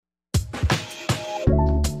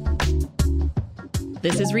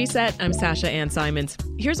This is Reset. I'm Sasha Ann Simons.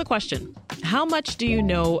 Here's a question. How much do you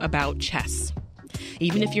know about chess?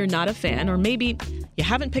 Even if you're not a fan, or maybe you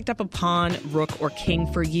haven't picked up a pawn, rook, or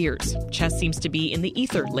king for years, chess seems to be in the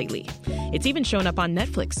ether lately. It's even shown up on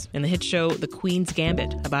Netflix in the hit show The Queen's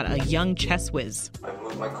Gambit about a young chess whiz. I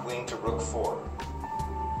move my queen to rook 4.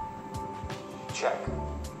 Check.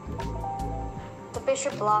 The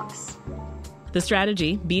bishop blocks. The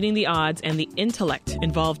strategy, beating the odds, and the intellect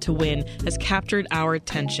involved to win has captured our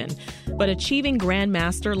attention. But achieving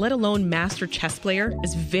grandmaster, let alone master chess player,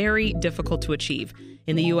 is very difficult to achieve.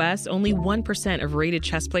 In the U.S., only 1% of rated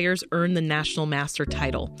chess players earn the national master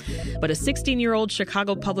title. But a 16-year-old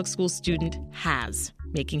Chicago public school student has,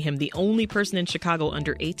 making him the only person in Chicago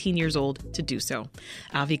under 18 years old to do so.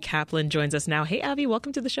 Avi Kaplan joins us now. Hey, Avi,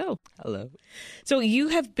 welcome to the show. Hello. So you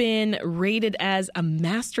have been rated as a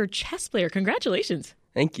master chess player. Congratulations.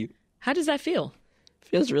 Thank you. How does that feel?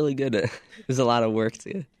 Feels really good. There's a lot of work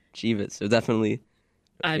to achieve it, so definitely.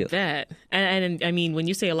 I bet. And I mean, when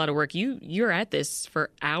you say a lot of work, you're at this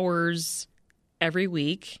for hours every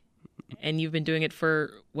week, and you've been doing it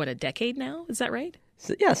for, what, a decade now? Is that right?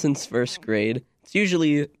 So, yeah, since first grade. It's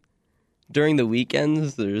usually during the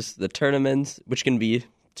weekends. There's the tournaments, which can be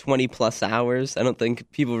 20-plus hours. I don't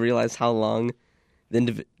think people realize how long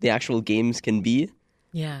the actual games can be.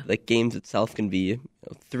 Yeah. Like, games itself can be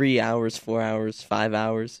 3 hours, 4 hours, 5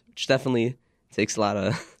 hours, which definitely takes a lot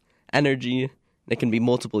of energy. It can be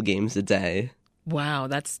multiple games a day. Wow,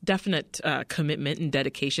 that's definite commitment and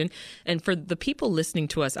dedication. And for the people listening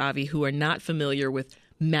to us, Avi, who are not familiar with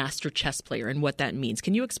master chess player and what that means,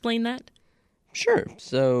 can you explain that? Sure.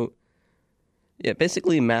 So, yeah,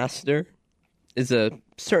 basically master is a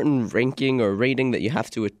certain ranking or rating that you have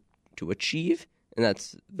to achieve, and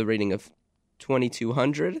that's the rating of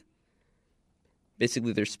 2200.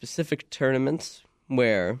 Basically, there's specific tournaments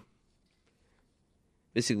where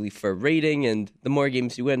basically for rating, and the more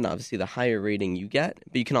games you win, obviously the higher rating you get,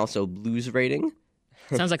 but you can also lose rating.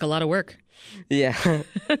 Sounds like a lot of work. Yeah.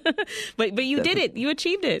 But you did it. You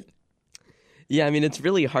achieved it. Yeah, I mean, it's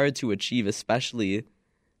really hard to achieve, especially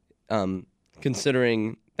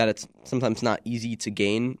considering that it's sometimes not easy to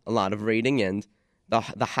gain a lot of rating, and the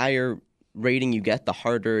higher rating you get, the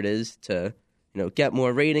harder it is to, get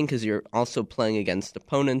more rating, because you're also playing against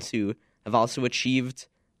opponents who have also achieved,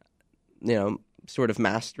 sort of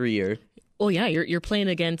mastery or... Well, yeah, you're playing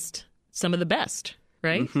against some of the best,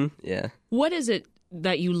 right? Mm-hmm, yeah. What is it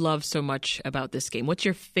that you love so much about this game? What's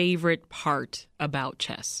your favorite part about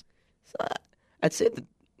chess? So, I'd say that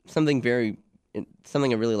something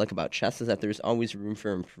I really like about chess is that there's always room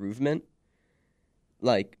for improvement.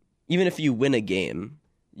 Like, even if you win a game,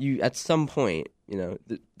 you at some point,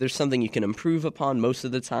 there's something you can improve upon most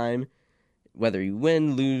of the time. Whether you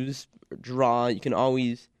win, lose, or draw,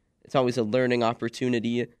 it's always a learning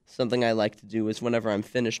opportunity. Something I like to do is whenever I'm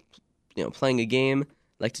finished, playing a game,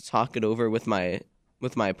 I like to talk it over with my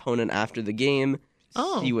opponent after the game,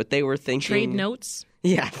 see what they were thinking. Trade notes?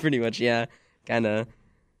 Yeah, pretty much, yeah. Kind of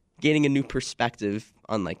gaining a new perspective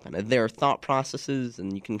on kind of their thought processes,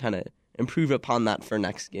 and you can kind of improve upon that for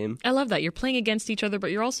next game. I love that. You're playing against each other,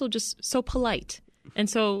 but you're also just so polite and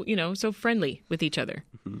so, so friendly with each other.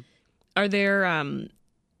 Mm-hmm. Are there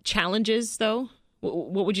challenges, though?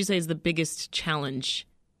 What would you say is the biggest challenge?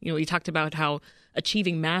 You talked about how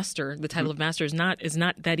achieving master, the title of master, is not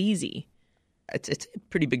that easy. It's a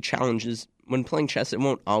pretty big challenge. Is when playing chess, it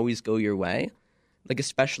won't always go your way. Like,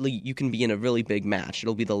 especially, you can be in a really big match.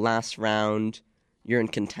 It'll be the last round. You're in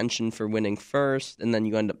contention for winning first, and then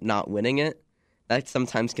you end up not winning it. That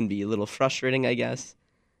sometimes can be a little frustrating, I guess,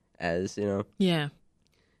 as, Yeah.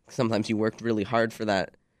 Sometimes you worked really hard for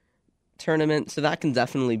that tournament, so that can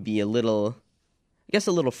definitely be a little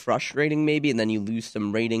frustrating maybe, and then you lose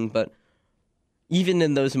some rating. But even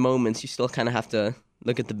in those moments, you still kind of have to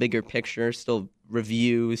look at the bigger picture, still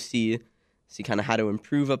review, see kind of how to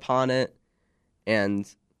improve upon it. And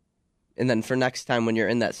then for next time when you're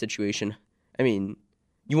in that situation, I mean,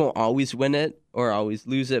 you won't always win it or always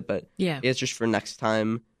lose it, but yeah, it's just for next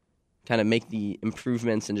time, kind of make the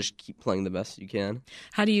improvements and just keep playing the best you can.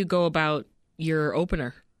 How do you go about your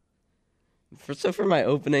opener? For my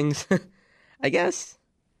openings, I guess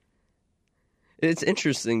it's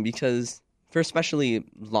interesting because for especially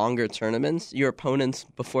longer tournaments, your opponents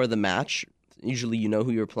before the match, usually you know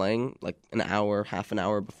who you're playing, like an hour, half an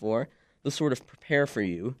hour before. They'll sort of prepare for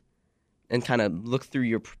you and kind of look through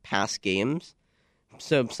your past games.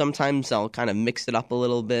 So sometimes I'll kind of mix it up a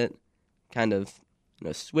little bit, kind of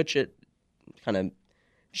switch it, kind of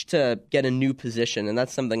just to get a new position. And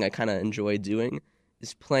that's something I kind of enjoy doing,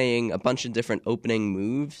 is playing a bunch of different opening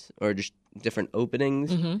moves or just different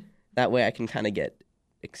openings. Mm-hmm. That way I can kind of get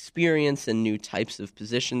experience and new types of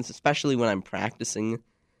positions, especially when I'm practicing,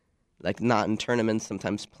 like not in tournaments,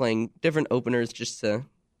 sometimes playing different openers just to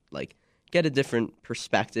like get a different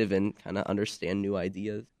perspective and kind of understand new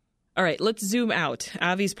ideas. All right, let's zoom out.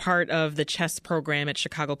 Avi's part of the chess program at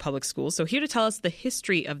Chicago Public Schools. So here to tell us the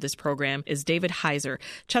history of this program is David Heiser,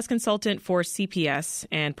 chess consultant for CPS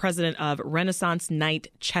and president of Renaissance Knight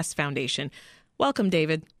Chess Foundation. Welcome,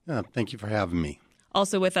 David. Thank you for having me.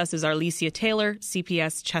 Also with us is Arlecia Taylor,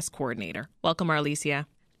 CPS chess coordinator. Welcome, Arlecia.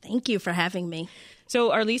 Thank you for having me.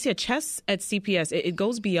 So, Arlecia, chess at CPS, it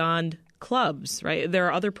goes beyond clubs, right? There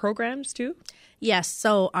are other programs, too? Yes.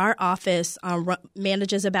 So our office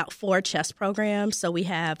manages about 4 chess programs. So we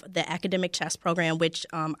have the academic chess program, which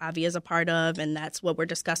Avi is a part of, and that's what we're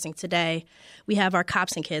discussing today. We have our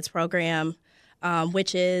Cops and Kids program,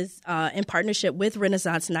 which is in partnership with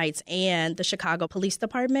Renaissance Knights and the Chicago Police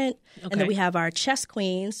Department. Okay. And then we have our Chess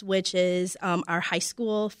Queens, which is our high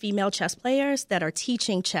school female chess players that are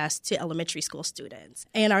teaching chess to elementary school students.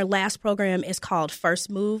 And our last program is called First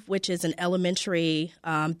Move, which is an elementary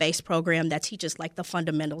based program that teaches like the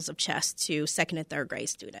fundamentals of chess to 2nd and 3rd grade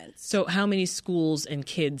students. So how many schools and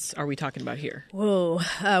kids are we talking about here? Whoa,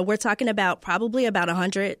 we're talking about probably about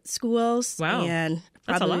 100 schools. Wow. And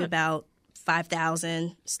that's probably about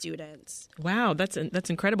 5,000 students. Wow, that's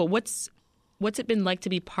incredible. What's it been like to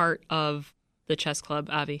be part of the chess club,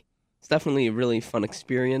 Avi? It's definitely a really fun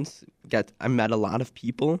experience. I met a lot of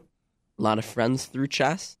people, a lot of friends through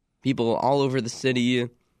chess, people all over the city,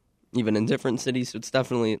 even in different cities. So it's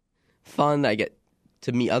definitely fun. I get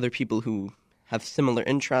to meet other people who have similar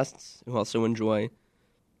interests, who also enjoy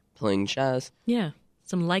playing chess. Yeah,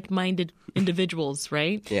 some like-minded individuals,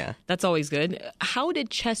 right? Yeah. That's always good. How did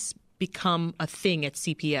chess become a thing at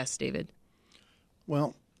CPS, David?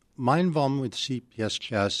 Well, my involvement with CPS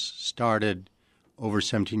chess started over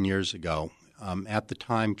 17 years ago. At the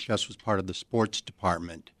time, chess was part of the sports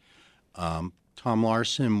department. Tom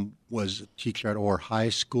Larson was a teacher at Orr High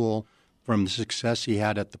School. From the success he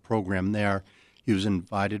had at the program there, he was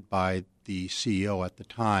invited by the CEO at the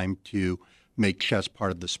time to make chess part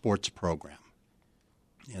of the sports program.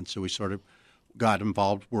 And so we sort of got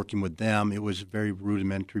involved working with them. It was a very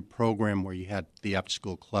rudimentary program where you had the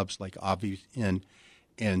after-school clubs like Avi and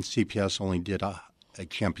CPS only did a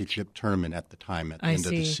championship tournament at the time at the end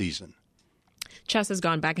of the season. Chess has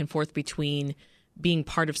gone back and forth between being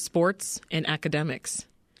part of sports and academics.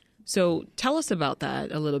 So tell us about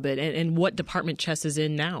that a little bit and what department chess is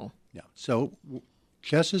in now. Yeah, so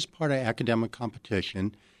chess is part of academic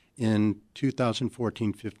competition. In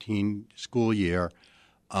 2014-15 school year,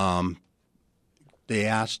 they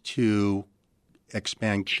asked to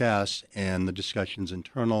expand chess, and the discussions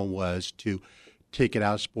internal was to take it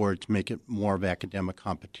out of sports, make it more of academic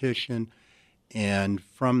competition. And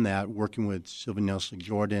from that, working with Sylvia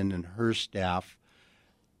Nelson-Jordan and her staff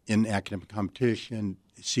in academic competition,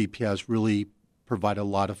 CPS really provided a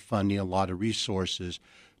lot of funding, a lot of resources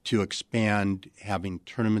to expand having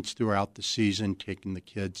tournaments throughout the season, taking the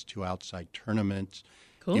kids to outside tournaments,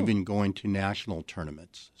 even going to national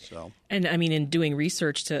tournaments. So, and I mean, in doing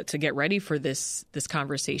research to get ready for this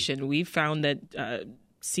conversation, we've found that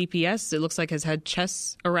CPS, it looks like, has had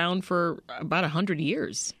chess around for about 100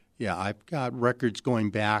 years. Yeah, I've got records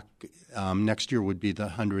going back. Next year would be the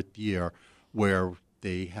 100th year where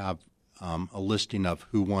they have a listing of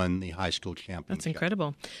who won the high school championship. That's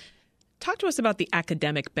incredible. Talk to us about the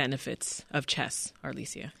academic benefits of chess,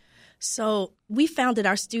 Arlecia. So we found that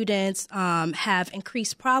our students have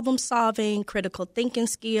increased problem solving, critical thinking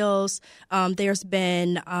skills. There's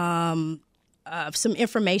been some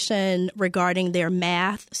information regarding their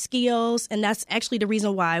math skills, and that's actually the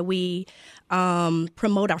reason why we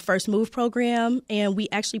promote our First Move program, and we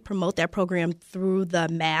actually promote that program through the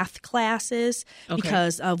math classes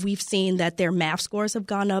because we've seen that their math scores have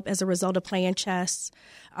gone up as a result of playing chess.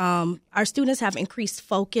 Our students have increased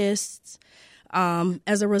focus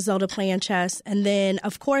as a result of playing chess. And then,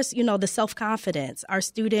 of course, the self-confidence. Our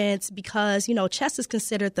students, because, chess is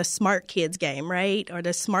considered the smart kids game, right, or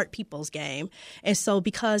the smart people's game. And so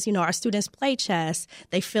because, our students play chess,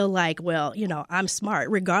 they feel like, well, I'm smart,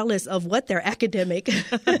 regardless of what their academic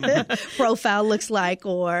profile looks like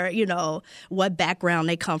or, what background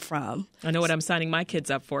they come from. I know what I'm signing my kids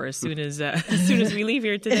up for as soon as we leave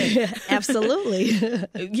here today. Absolutely.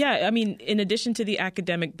 Yeah, I mean, in addition to the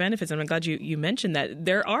academic benefits, and I'm glad you mentioned that,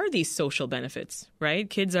 there are these social benefits, right?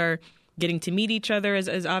 Kids are getting to meet each other,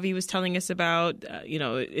 as Avi was telling us about.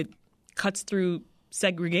 It cuts through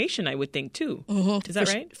segregation, I would think, too. Is that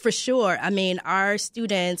right? For sure. I mean, our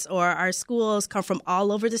students or our schools come from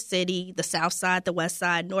all over the city, the south side, the west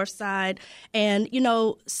side, north side. And,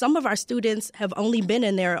 some of our students have only been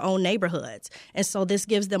in their own neighborhoods. And so this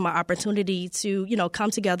gives them an opportunity to, come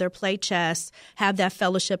together, play chess, have that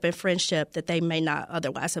fellowship and friendship that they may not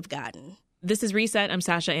otherwise have gotten. This is Reset. I'm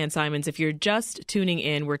Sasha Ann Simons. If you're just tuning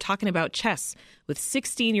in, we're talking about chess with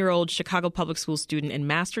 16-year-old Chicago Public School student and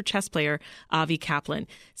master chess player Avi Kaplan,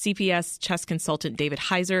 CPS chess consultant David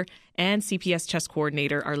Heiser, and CPS chess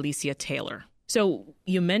coordinator Arlecia Taylor. So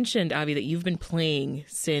you mentioned, Avi, that you've been playing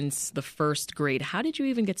since the first grade. How did you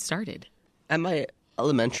even get started? At my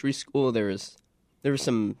elementary school, there were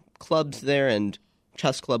some clubs there, and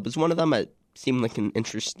chess club was one of them. It seemed like an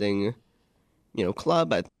interesting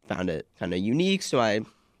club. I found it kind of unique, so I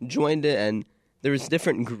joined it, and there was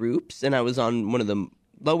different groups, and I was on one of the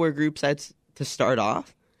lower groups to start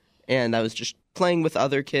off, and I was just playing with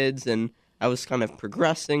other kids, and I was kind of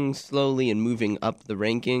progressing slowly and moving up the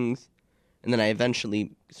rankings, and then I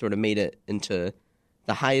eventually sort of made it into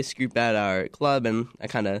the highest group at our club, and I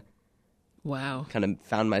kind of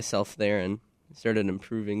found myself there and started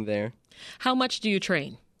improving there. How much do you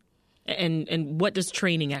train, and what does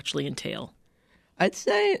training actually entail? I'd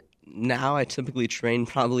say now I typically train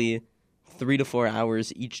probably 3 to 4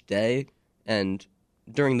 hours each day, and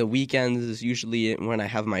during the weekends is usually when I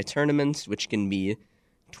have my tournaments, which can be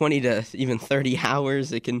 20 to even 30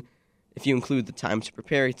 hours. It can, if you include the time to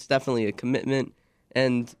prepare, it's definitely a commitment.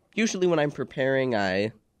 And usually when I'm preparing,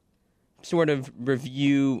 I sort of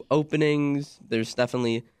review openings. There's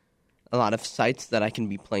definitely a lot of sites that I can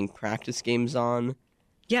be playing practice games on.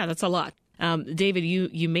 Yeah, that's a lot. David,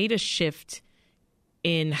 you made a shift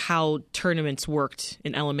in how tournaments worked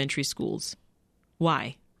in elementary schools.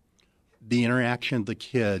 Why? The interaction of the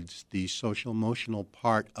kids, the social-emotional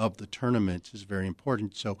part of the tournaments is very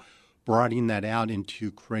important. So broadening that out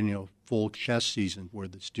into creating a full chess season where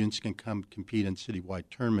the students can come compete in citywide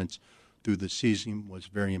tournaments through the season was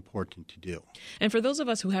very important to do. And for those of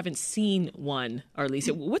us who haven't seen one,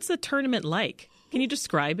 Arlecia, what's the tournament like? Can you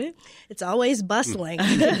describe it? It's always bustling.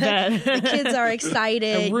 The kids are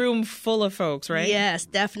excited. A room full of folks, right? Yes,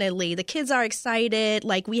 definitely. The kids are excited.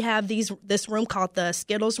 Like we have this room called the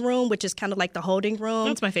Skittles room, which is kind of like the holding room.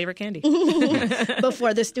 That's my favorite candy.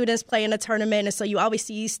 Before the students play in a tournament. And so you always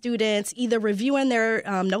see students either reviewing their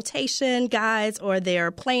notation guides or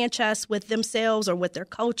they're playing chess with themselves or with their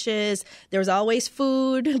coaches. There's always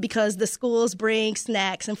food because the schools bring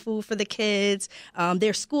snacks and food for the kids.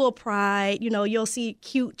 Their school pride, you'll see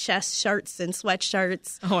cute chess shirts and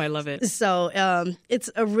sweatshirts. Oh, I love it. So it's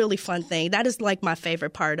a really fun thing. That is like my favorite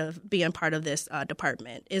part of being part of this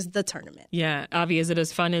department is the tournament. Yeah. Avi, is it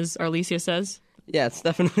as fun as Arlecia says? Yeah, it's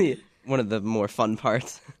definitely one of the more fun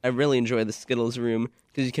parts. I really enjoy the Skittles room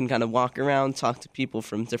because you can kind of walk around, talk to people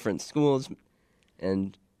from different schools,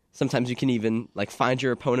 and sometimes you can even find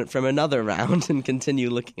your opponent from another round and continue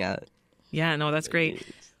looking at it. Yeah, no, that's great.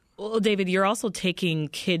 Well, David, you're also taking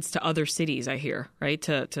kids to other cities, I hear, right,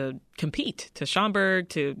 to compete, to Schaumburg,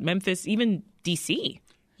 to Memphis, even D.C.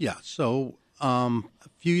 Yeah, so a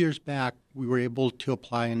few years back, we were able to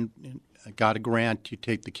apply and got a grant to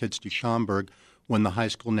take the kids to Schaumburg when the high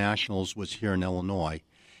school nationals was here in Illinois.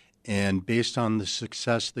 And based on the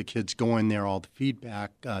success of the kids going there, all the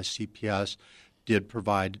feedback, CPS did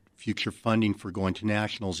provide future funding for going to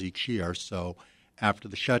nationals each year. So after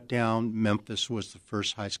the shutdown, Memphis was the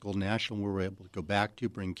first high school national we were able to go back to,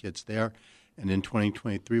 bring kids there. And in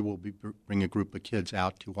 2023, we'll bring a group of kids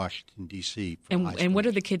out to Washington, D.C. And what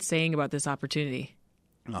are the kids saying about this opportunity?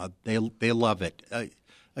 They love it.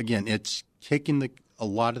 Again, it's taking a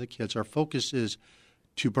lot of the kids. Our focus is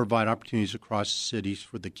to provide opportunities across cities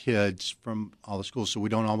for the kids from all the schools. So we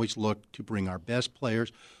don't always look to bring our best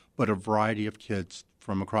players, but a variety of kids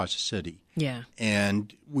from across the city. Yeah.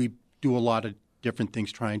 And we do a lot of different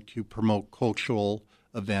things trying to promote cultural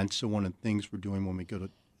events. So one of the things we're doing when we go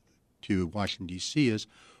to Washington, D.C. is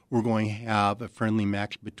we're going to have a friendly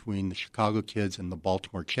match between the Chicago kids and the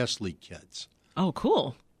Baltimore Chess League kids. Oh,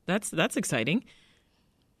 cool. That's exciting.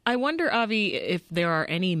 I wonder, Avi, if there are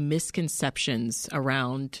any misconceptions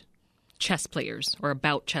around chess players or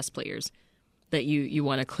about chess players that you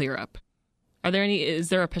want to clear up. Are there any? Is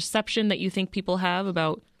there a perception that you think people have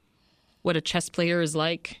about what a chess player is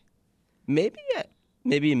like?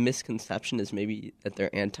 Maybe a misconception is maybe that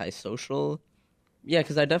they're antisocial. Yeah,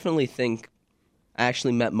 because I definitely think I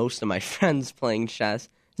actually met most of my friends playing chess.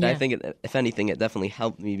 So yeah. I think, if anything, it definitely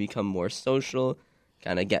helped me become more social,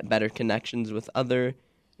 kind of get better connections with other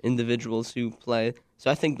individuals who play. So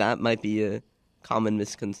I think that might be a common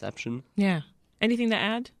misconception. Yeah. Anything to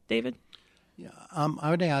add, David? Yeah,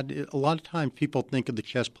 I would add, a lot of times people think of the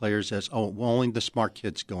chess players as, well, only the smart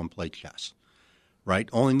kids go and play chess, right?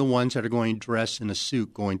 Only the ones that are going to dress in a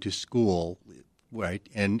suit going to school, right,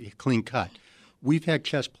 and clean cut. We've had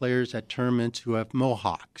chess players at tournaments who have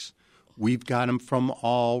mohawks. We've got them from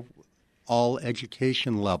all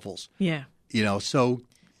education levels. Yeah. So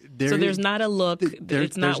there's not a look.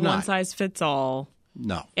 It's not one size fits all.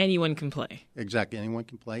 No. Anyone can play. Exactly. Anyone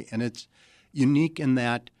can play. And it's unique in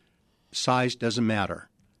that size doesn't matter.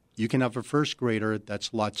 You can have a first grader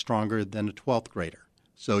that's a lot stronger than a 12th grader.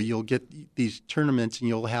 So you'll get these tournaments and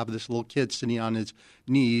you'll have this little kid sitting on his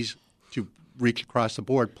knees to reach across the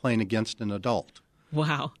board playing against an adult.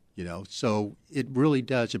 Wow. So it really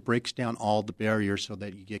does. It breaks down all the barriers so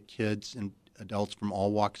that you get kids and adults from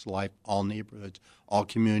all walks of life, all neighborhoods, all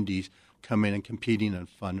communities coming and competing in a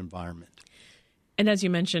fun environment. And as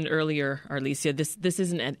you mentioned earlier, Arlecia, this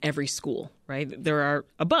isn't at every school, right? There are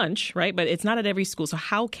a bunch, right? But it's not at every school. So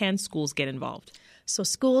how can schools get involved? So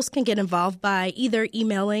schools can get involved by either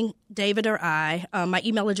emailing David or I. My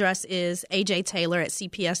email address is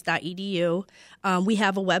ajtaylor@cps.edu. We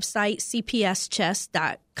have a website,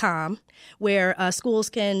 cpschess.com, where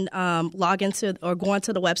schools can log into or go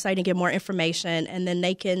onto the website and get more information, and then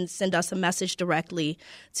they can send us a message directly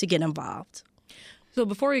to get involved. So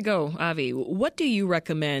before we go, Avi, what do you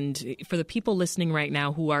recommend for the people listening right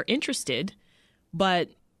now who are interested but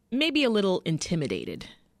maybe a little intimidated?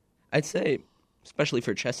 I'd say, especially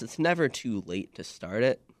for chess, it's never too late to start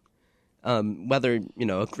it. Whether,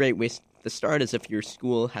 a great way to start is if your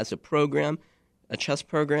school has a program, a chess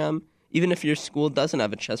program. Even if your school doesn't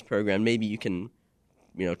have a chess program, maybe you can,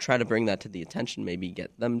 try to bring that to the attention, maybe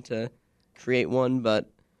get them to create one. But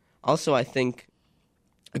also I think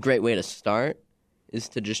a great way to start is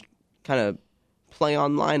to just kind of play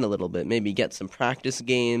online a little bit, maybe get some practice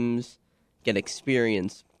games, get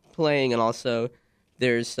experience playing, and also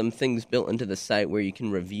there's some things built into the site where you can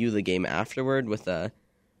review the game afterward with a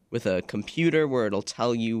computer where it'll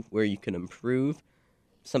tell you where you can improve.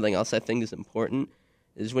 Something else I think is important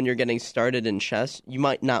is when you're getting started in chess, you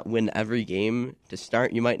might not win every game to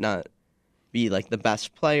start. You might not be like the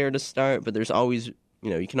best player to start, but there's always,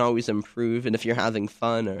 you can always improve. And if you're having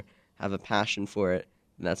fun or have a passion for it,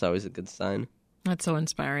 that's always a good sign. That's so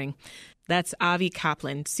inspiring. That's Avi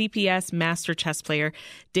Kaplan, CPS master chess player,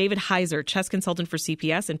 David Heiser, chess consultant for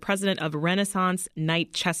CPS and president of Renaissance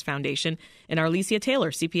Knight Chess Foundation, and Arlecia Taylor,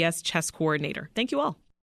 CPS chess coordinator. Thank you all.